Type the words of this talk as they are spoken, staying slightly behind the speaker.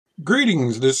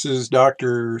Greetings, this is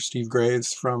Dr. Steve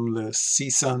Graves from the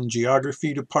CSUN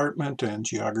Geography Department and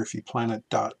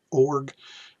geographyplanet.org.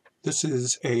 This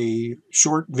is a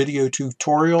short video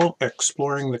tutorial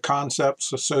exploring the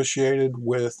concepts associated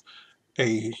with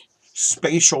a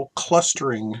spatial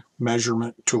clustering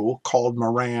measurement tool called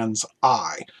Morans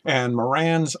I. And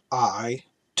Morans I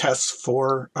tests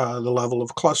for the level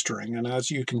of clustering. And as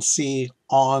you can see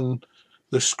on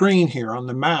the screen here on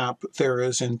the map, there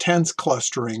is intense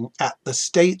clustering at the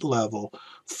state level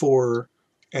for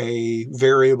a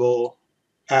variable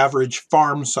average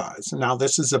farm size. Now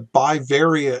this is a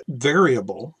bivariate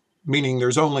variable, meaning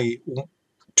there's only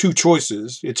two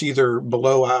choices. It's either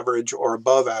below average or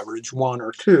above average, one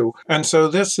or two. And so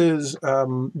this is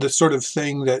the sort of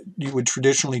thing that you would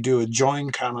traditionally do a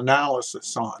join count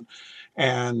analysis on.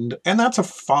 And that's a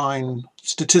fine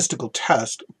statistical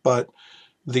test, but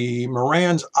the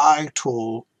Morans I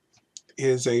tool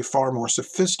is a far more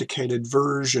sophisticated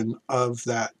version of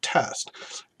that test.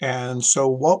 And so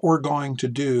what we're going to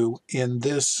do in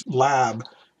this lab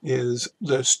is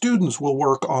the students will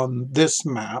work on this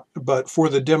map, but for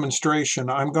the demonstration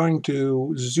I'm going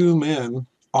to zoom in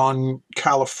on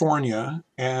California,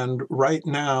 and right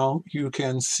now you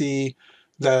can see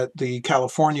that the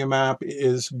California map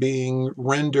is being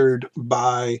rendered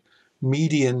by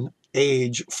median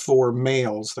age for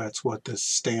males. That's what this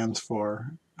stands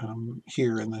for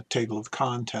here in the table of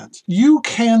contents. You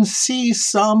can see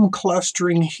some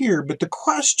clustering here, but the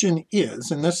question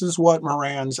is, and this is what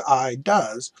Morans I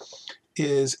does,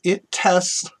 is it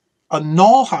tests a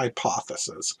null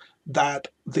hypothesis that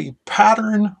the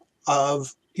pattern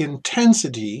of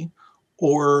intensity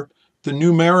or the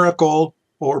numerical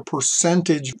or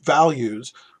percentage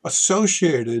values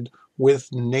associated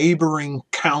with neighboring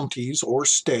counties or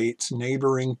states,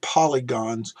 neighboring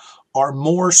polygons, are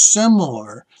more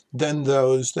similar than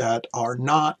those that are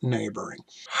not neighboring.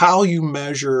 How you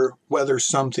measure whether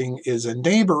something is a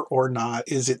neighbor or not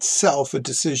is itself a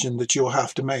decision that you'll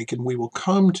have to make, and we will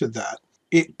come to that.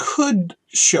 It could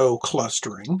show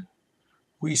clustering.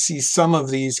 We see some of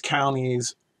these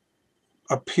counties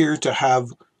appear to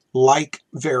have like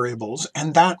variables,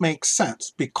 and that makes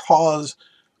sense because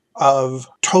of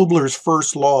Tobler's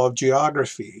first law of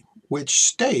geography, which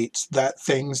states that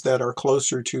things that are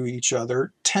closer to each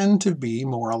other tend to be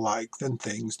more alike than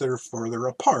things that are further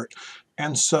apart.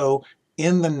 And so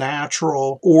in the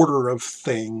natural order of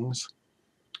things,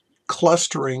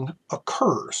 clustering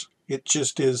occurs. It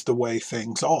just is the way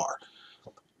things are.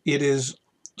 It is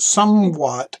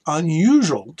somewhat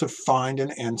unusual to find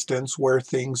an instance where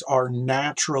things are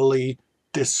naturally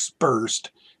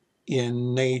dispersed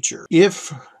in nature.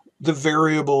 If the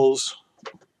variables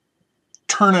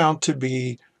turn out to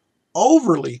be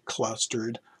overly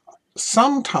clustered,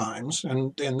 sometimes,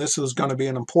 and this is going to be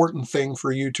an important thing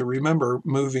for you to remember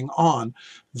moving on,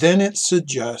 then it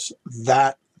suggests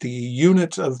that the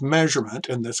units of measurement,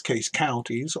 in this case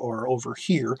counties, or over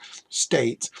here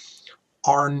states,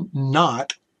 are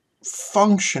not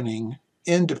functioning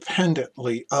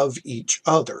independently of each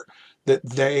other, that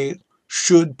they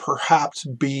should perhaps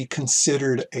be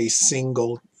considered a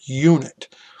single unit.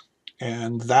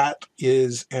 And that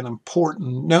is an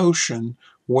important notion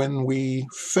when we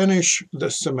finish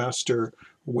the semester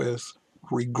with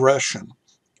regression.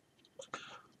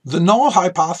 The null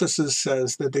hypothesis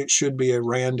says that it should be a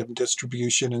random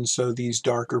distribution, and so these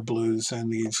darker blues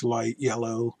and these light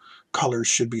yellow colors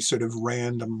should be sort of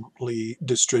randomly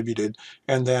distributed.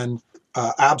 And then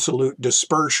absolute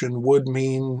dispersion would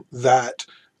mean that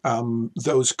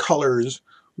those colors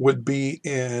would be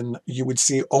in, you would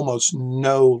see almost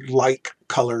no like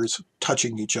colors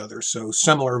touching each other. So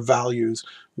similar values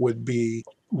would be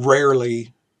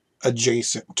rarely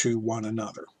adjacent to one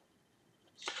another.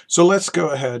 So let's go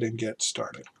ahead and get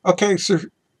started. Okay, so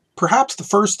perhaps the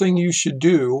first thing you should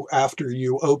do after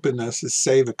you open this is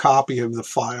save a copy of the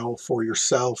file for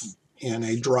yourself in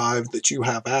a drive that you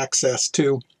have access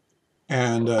to,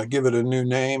 and give it a new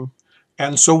name.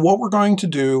 And so what we're going to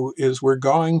do is we're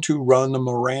going to run the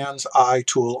Morans I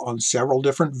tool on several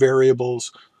different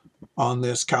variables on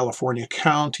this California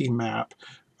county map.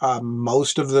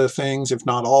 Most of the things, if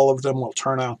not all of them, will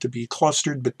turn out to be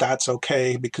clustered, but that's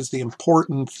okay, because the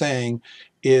important thing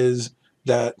is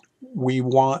that we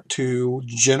want to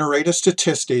generate a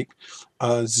statistic,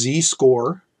 a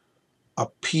z-score, a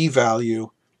p-value,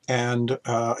 and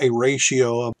a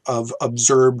ratio of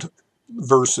observed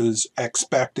versus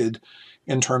expected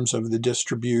in terms of the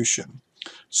distribution.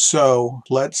 So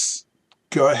let's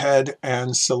go ahead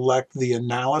and select the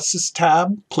Analysis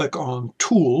tab, click on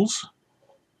Tools,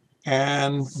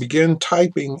 and begin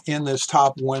typing in this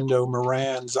top window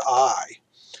Morans I.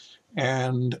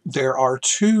 And there are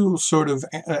two sort of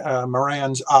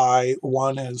Morans I.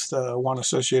 One is the one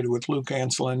associated with Luke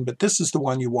Anselin, but this is the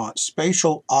one you want,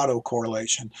 spatial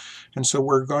autocorrelation. And so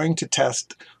we're going to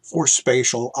test for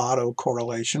spatial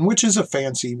autocorrelation, which is a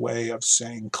fancy way of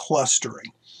saying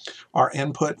clustering. Our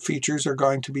input features are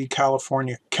going to be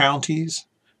California counties.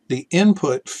 The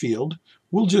input field,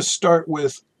 we'll just start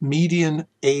with median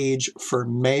age for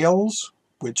males,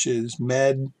 which is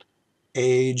med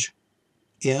age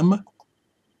M.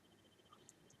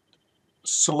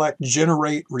 Select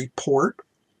generate report,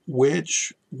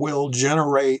 which will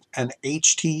generate an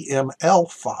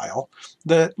HTML file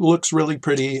that looks really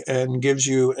pretty and gives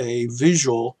you a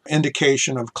visual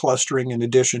indication of clustering in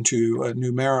addition to a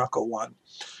numerical one.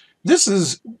 This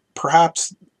is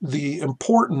perhaps the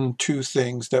important two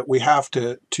things that we have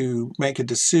to make a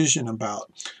decision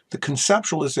about: the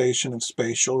conceptualization of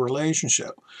spatial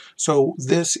relationship. So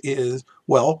this is,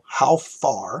 well, how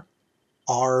far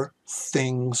are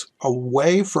things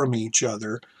away from each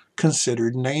other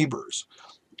considered neighbors?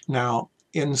 Now,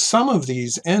 in some of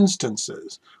these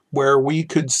instances where we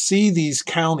could see these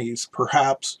counties,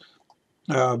 perhaps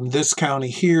this county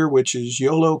here, which is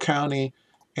Yolo County,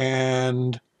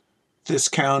 and this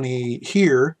county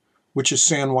here, which is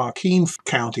San Joaquin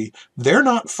County, they're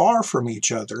not far from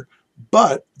each other,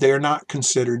 but they're not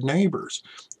considered neighbors.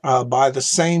 By the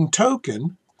same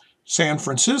token, San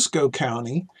Francisco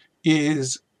County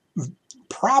is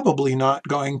probably not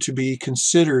going to be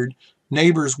considered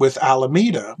neighbors with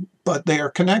Alameda, but they are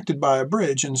connected by a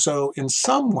bridge, and so in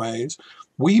some ways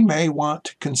we may want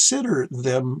to consider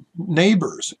them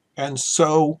neighbors. And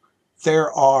so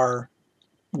there are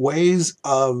ways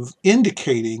of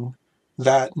indicating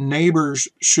that neighbors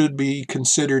should be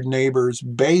considered neighbors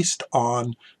based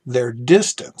on their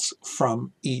distance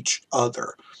from each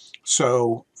other.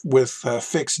 So with a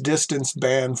fixed distance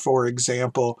band, for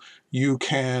example, you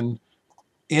can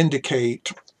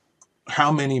indicate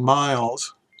how many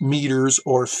miles, meters,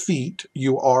 or feet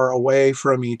you are away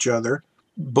from each other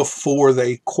before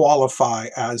they qualify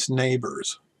as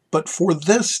neighbors. But for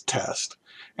this test,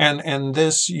 and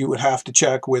this you would have to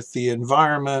check with the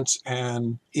environments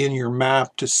and in your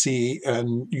map to see,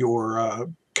 and your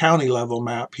county level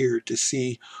map here to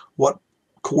see what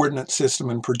coordinate system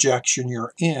and projection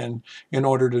you're in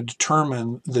order to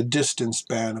determine the distance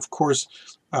band. Of course,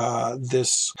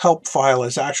 this help file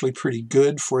is actually pretty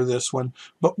good for this one,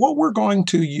 but what we're going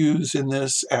to use in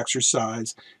this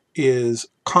exercise is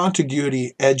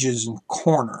contiguity edges and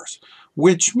corners,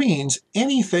 which means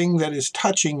anything that is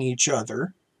touching each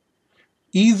other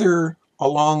either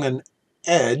along an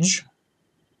edge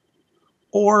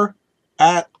or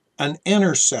at an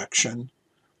intersection,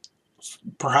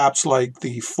 perhaps like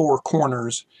the four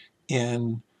corners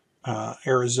in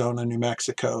Arizona, New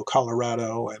Mexico,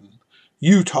 Colorado, and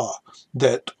Utah,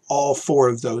 that all four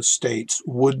of those states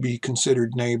would be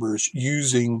considered neighbors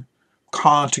using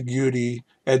contiguity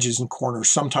edges and corners.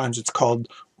 Sometimes it's called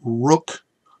Rook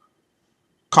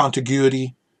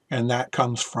contiguity, and that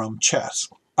comes from chess.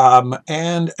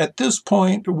 And at this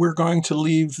point, we're going to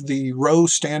leave the row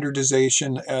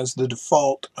standardization as the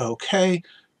default. OK,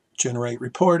 generate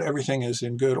report, everything is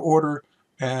in good order,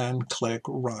 and click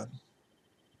Run.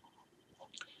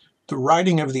 The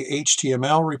writing of the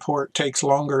HTML report takes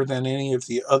longer than any of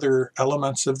the other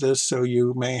elements of this, so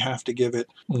you may have to give it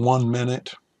 1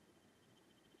 minute.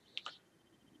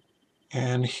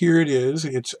 And here it is.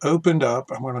 It's opened up.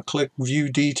 I'm going to click View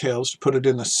Details to put it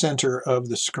in the center of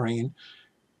the screen.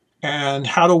 And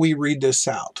how do we read this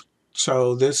out?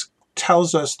 So this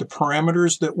tells us the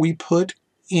parameters that we put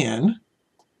in,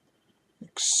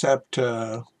 except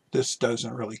this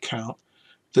doesn't really count.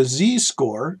 The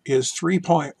z-score is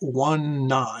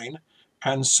 3.19,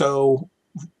 and so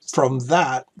from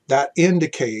that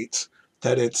indicates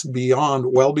that it's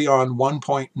beyond, well beyond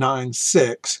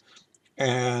 1.96,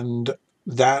 and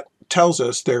that tells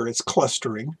us there is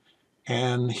clustering.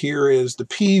 And here is the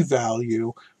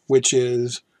p-value, which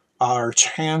is our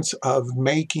chance of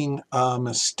making a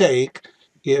mistake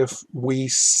if we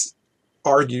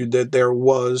argued that there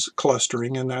was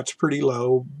clustering, and that's pretty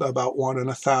low, about 1 in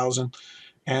 1,000.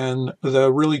 And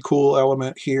the really cool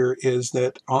element here is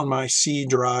that on my C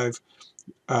drive,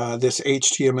 this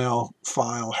HTML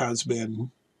file has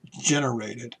been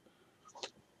generated.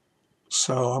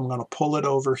 So I'm going to pull it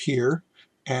over here,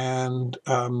 and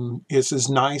this is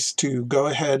nice to go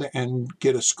ahead and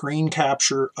get a screen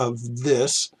capture of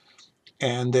this,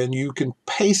 and then you can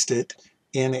paste it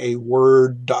in a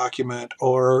Word document,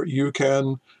 or you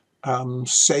can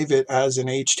save it as an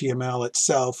HTML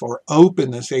itself, or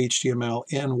open this HTML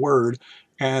in Word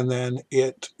and then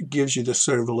it gives you this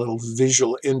sort of a little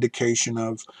visual indication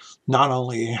of not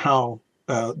only how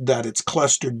that it's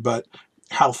clustered, but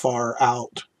how far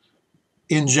out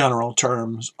in general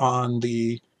terms on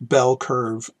the bell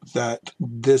curve that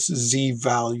this Z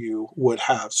value would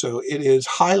have. So it is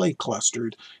highly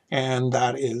clustered, and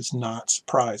that is not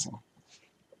surprising.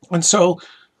 And so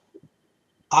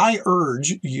I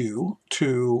urge you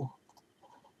to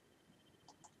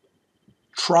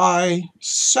try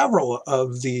several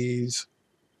of these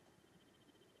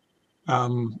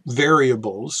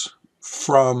variables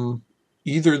from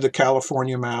either the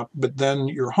California map, but then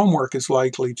your homework is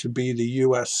likely to be the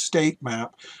US state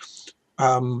map.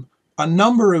 A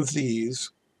number of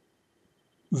these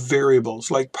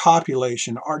variables, like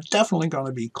population, are definitely going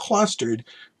to be clustered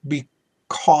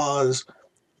because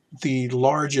the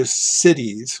largest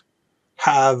cities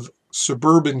have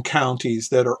suburban counties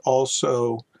that are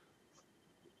also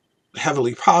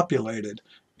heavily populated,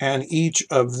 and each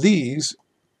of these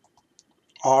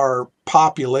are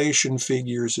population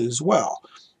figures as well.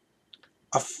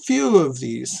 A few of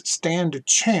these stand a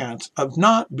chance of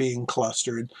not being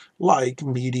clustered, like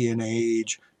median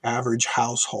age, average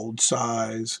household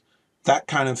size, that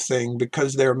kind of thing,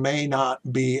 because there may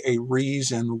not be a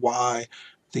reason why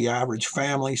the average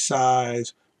family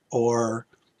size or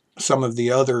some of the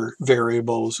other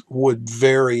variables would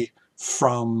vary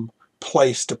from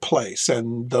place to place.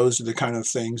 And those are the kind of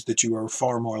things that you are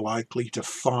far more likely to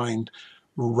find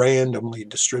randomly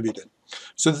distributed.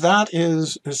 So that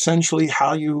is essentially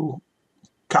how you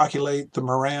calculate the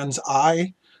Morans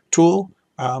I tool.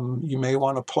 You may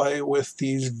want to play with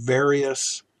these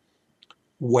various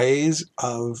ways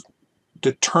of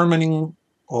determining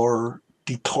or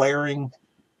declaring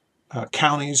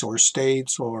counties or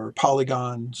states or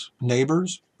polygons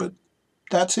neighbors, but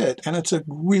that's it, and it's a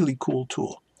really cool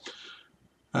tool.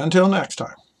 Until next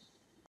time.